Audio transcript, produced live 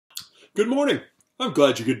Good morning. I'm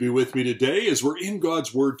glad you could be with me today as we're in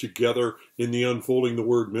God's Word together in the Unfolding the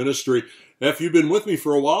Word ministry. If you've been with me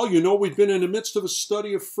for a while, you know we've been in the midst of a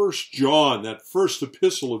study of 1 John, that first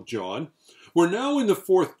epistle of John. We're now in the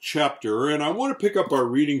 4th chapter, and I want to pick up our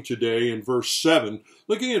reading today in verse 7.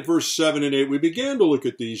 Looking at verse 7 and 8, we began to look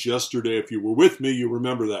at these yesterday. If you were with me, you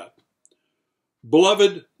remember that.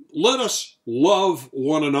 Beloved, let us love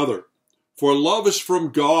one another. For love is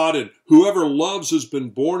from God, and whoever loves has been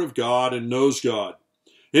born of God and knows God.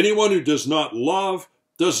 Anyone who does not love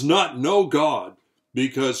does not know God,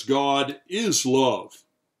 because God is love.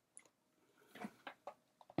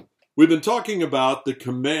 We've been talking about the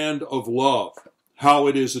command of love, how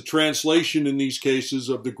it is a translation in these cases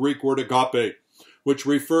of the Greek word agape, which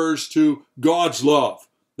refers to God's love,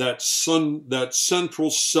 that central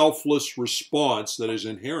selfless response that is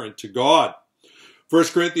inherent to God. 1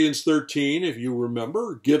 Corinthians 13, if you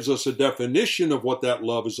remember, gives us a definition of what that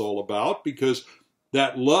love is all about, because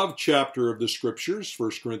that love chapter of the Scriptures,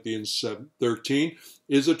 1 Corinthians 13,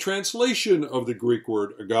 is a translation of the Greek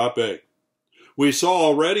word agape. We saw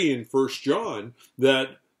already in 1 John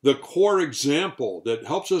that the core example that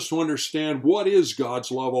helps us to understand what is God's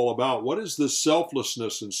love all about, what is the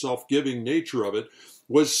selflessness and self-giving nature of it,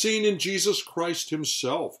 was seen in Jesus Christ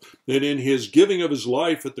himself and in his giving of his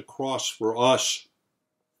life at the cross for us.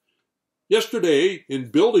 Yesterday, in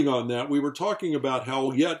building on that, we were talking about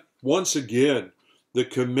how yet once again the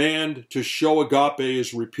command to show agape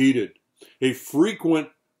is repeated. A frequent,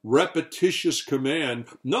 repetitious command,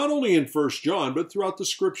 not only in 1 John, but throughout the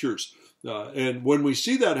Scriptures. And when we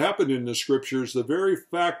see that happen in the Scriptures, the very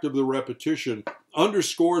fact of the repetition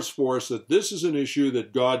underscores for us that this is an issue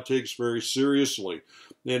that God takes very seriously,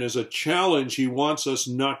 and is a challenge he wants us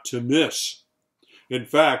not to miss. In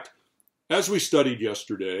fact, as we studied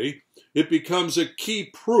yesterday, it becomes a key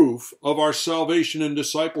proof of our salvation and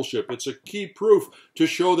discipleship. It's a key proof to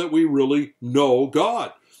show that we really know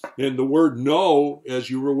God. And the word know, as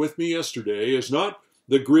you were with me yesterday, is not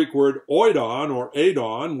the Greek word oidon or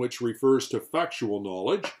adon, which refers to factual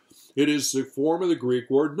knowledge. It is the form of the Greek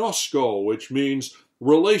word nosko, which means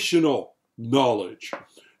relational knowledge.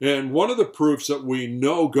 And one of the proofs that we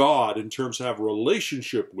know God in terms of have a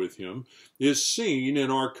relationship with him is seen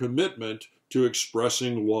in our commitment to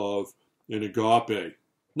expressing love in agape.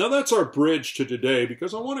 Now that's our bridge to today,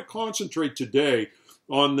 because I want to concentrate today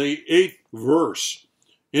on the 8th verse.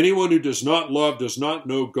 Anyone who does not love does not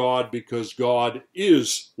know God, because God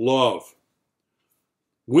is love.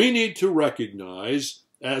 We need to recognize,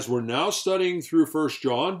 as we're now studying through 1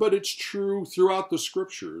 John, but it's true throughout the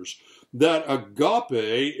Scriptures, that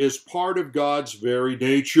agape is part of God's very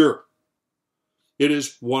nature. It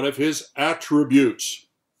is one of his attributes.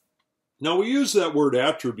 Now, we use that word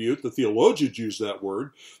attribute, the theologians use that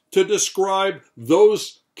word, to describe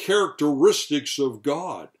those characteristics of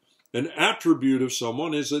God. An attribute of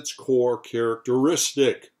someone is its core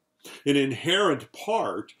characteristic, an inherent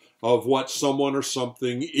part of what someone or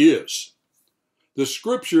something is. The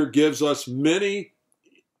Scripture gives us many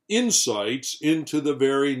insights into the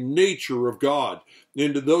very nature of God,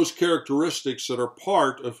 into those characteristics that are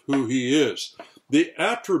part of who he is. The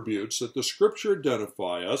attributes that the Scripture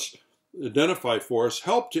identify for us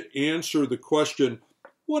help to answer the question,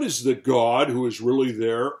 what is the God who is really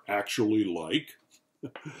there actually like?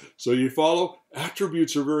 So you follow?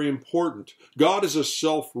 Attributes are very important. God is a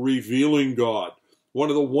self-revealing God. One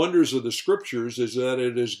of the wonders of the Scriptures is that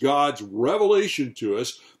it is God's revelation to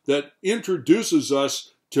us that introduces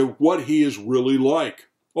us to what he is really like.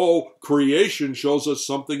 Oh, creation shows us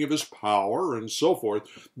something of his power and so forth,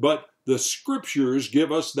 but the Scriptures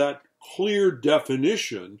give us that clear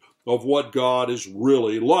definition of what God is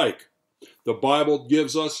really like. The Bible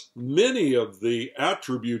gives us many of the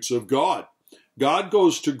attributes of God. God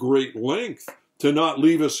goes to great length to not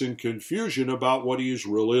leave us in confusion about what he is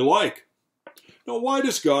really like. Now, why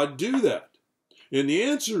does God do that? And the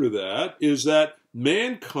answer to that is that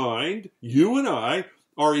mankind, you and I,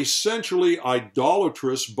 are essentially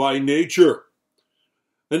idolatrous by nature.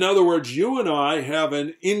 In other words, you and I have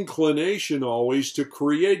an inclination always to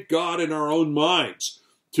create God in our own minds,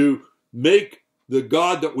 to make the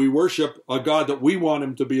God that we worship a God that we want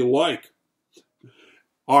him to be like.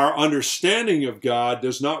 Our understanding of God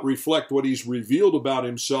does not reflect what he's revealed about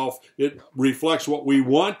himself. It reflects what we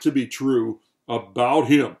want to be true about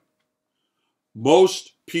him.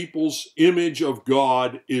 Most people's image of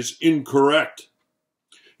God is incorrect.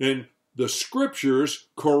 And the Scriptures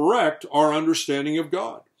correct our understanding of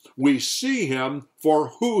God. We see him for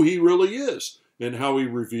who he really is and how he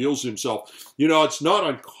reveals himself. You know, it's not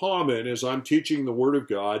uncommon as I'm teaching the Word of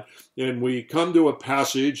God and we come to a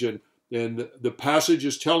passage and and the passage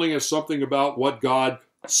is telling us something about what God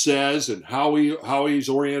says and how he's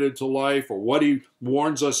oriented to life, or what he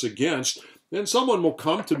warns us against, then someone will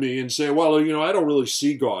come to me and say, well, I don't really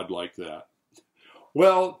see God like that.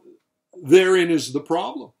 Well, therein is the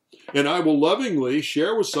problem. And I will lovingly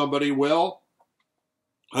share with somebody, well,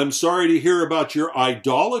 I'm sorry to hear about your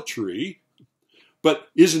idolatry, but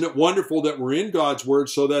isn't it wonderful that we're in God's Word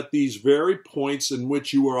so that these very points in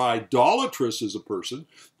which you are idolatrous as a person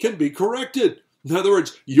can be corrected? In other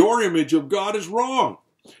words, your image of God is wrong.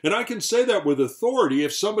 And I can say that with authority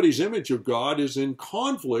if somebody's image of God is in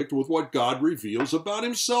conflict with what God reveals about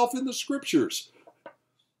himself in the Scriptures.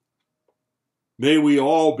 May we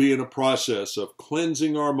all be in a process of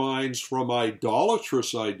cleansing our minds from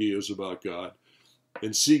idolatrous ideas about God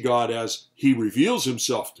and see God as he reveals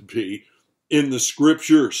himself to be in the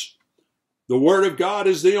Scriptures. The Word of God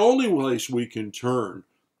is the only place we can turn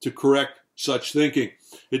to correct such thinking.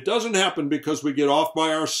 It doesn't happen because we get off by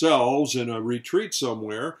ourselves in a retreat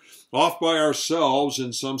somewhere, off by ourselves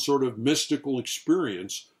in some sort of mystical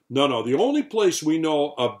experience. No. The only place we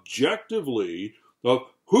know objectively of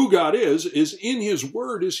who God is in his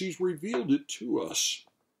Word as he's revealed it to us.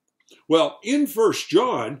 Well, in 1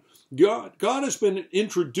 John, God has been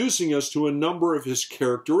introducing us to a number of his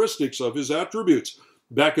characteristics, of his attributes.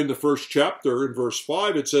 Back in the first chapter, in verse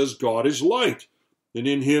 5, it says, God is light, and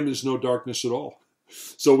in him is no darkness at all.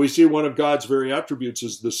 So we see one of God's very attributes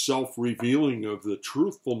is the self-revealing of the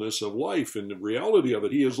truthfulness of life and the reality of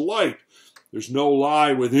it. He is light. There's no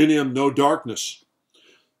lie within him, no darkness.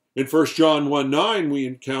 In 1 John 1:9, we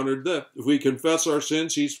encountered that if we confess our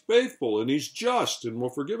sins, he's faithful and he's just and will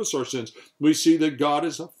forgive us our sins. We see that God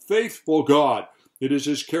is a faithful God. It is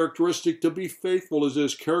his characteristic to be faithful. It is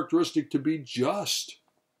his characteristic to be just.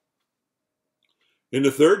 In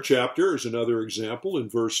the third chapter is another example in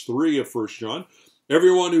verse 3 of 1 John.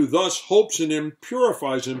 Everyone who thus hopes in him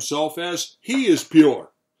purifies himself as he is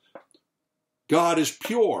pure. God is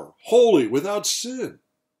pure, holy, without sin.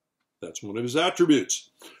 That's one of his attributes.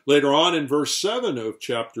 Later on in verse 7 of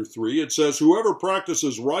chapter 3, it says, whoever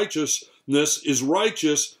practices righteousness is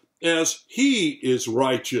righteous as he is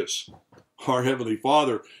righteous. Our Heavenly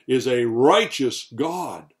Father is a righteous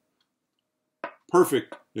God,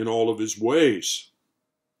 perfect in all of his ways.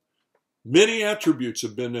 Many attributes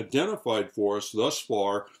have been identified for us thus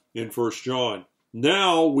far in 1 John.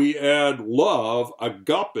 Now we add love,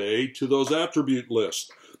 agape, to those attribute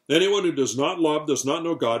lists. Anyone who does not love does not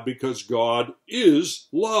know God, because God is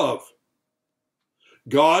love.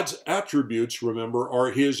 God's attributes, remember,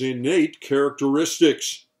 are his innate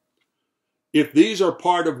characteristics. If these are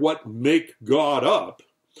part of what make God up,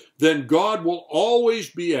 then God will always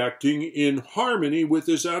be acting in harmony with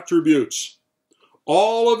his attributes.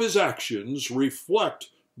 All of his actions reflect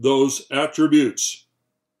those attributes.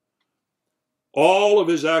 All of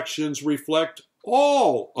his actions reflect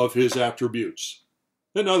all of his attributes.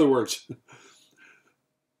 In other words,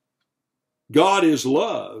 God is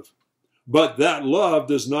love, but that love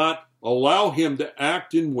does not allow him to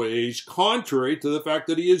act in ways contrary to the fact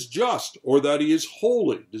that he is just or that he is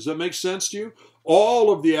holy. Does that make sense to you?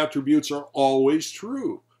 All of the attributes are always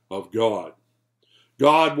true of God.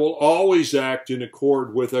 God will always act in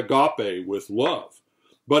accord with agape, with love.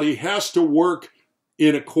 But he has to work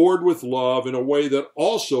in accord with love in a way that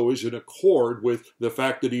also is in accord with the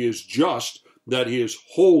fact that he is just, that he is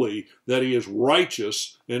holy, that he is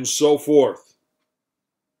righteous, and so forth.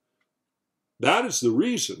 That is the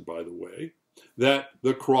reason, by the way, that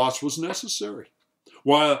the cross was necessary.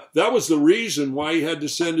 Why, that was the reason why he had to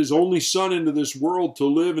send his only son into this world to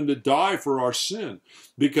live and to die for our sin,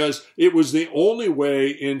 because it was the only way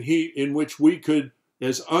in which we could,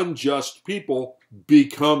 as unjust people,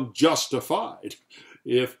 become justified.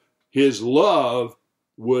 If his love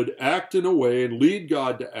would act in a way and lead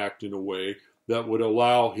God to act in a way that would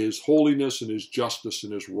allow his holiness and his justice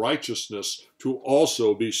and his righteousness to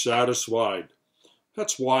also be satisfied.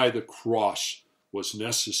 That's why the cross was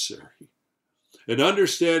necessary. An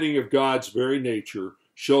understanding of God's very nature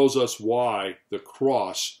shows us why the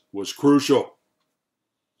cross was crucial.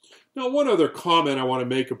 Now, one other comment I want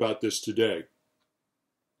to make about this today.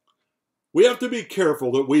 We have to be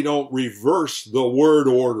careful that we don't reverse the word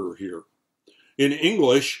order here. In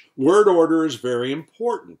English, word order is very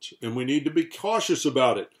important, and we need to be cautious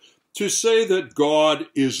about it. To say that God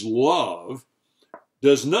is love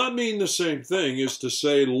does not mean the same thing as to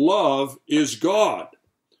say love is God.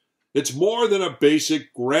 It's more than a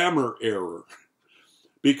basic grammar error.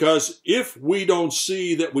 Because if we don't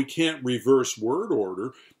see that we can't reverse word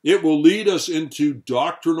order, it will lead us into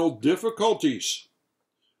doctrinal difficulties.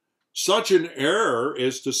 Such an error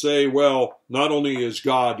is to say, well, not only is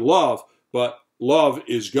God love, but love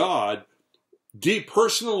is God,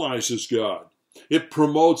 depersonalizes God. It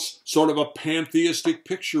promotes sort of a pantheistic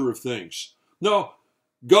picture of things. No,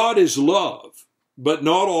 God is love, but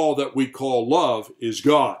not all that we call love is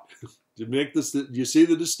God. Do you see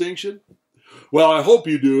the distinction? Well, I hope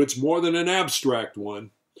you do. It's more than an abstract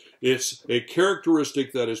one. It's a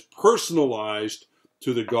characteristic that is personalized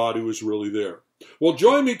to the God who is really there. Well,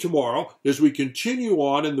 join me tomorrow as we continue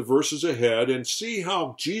on in the verses ahead and see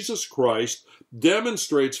how Jesus Christ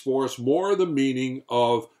demonstrates for us more of the meaning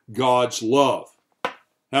of God's love.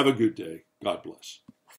 Have a good day. God bless.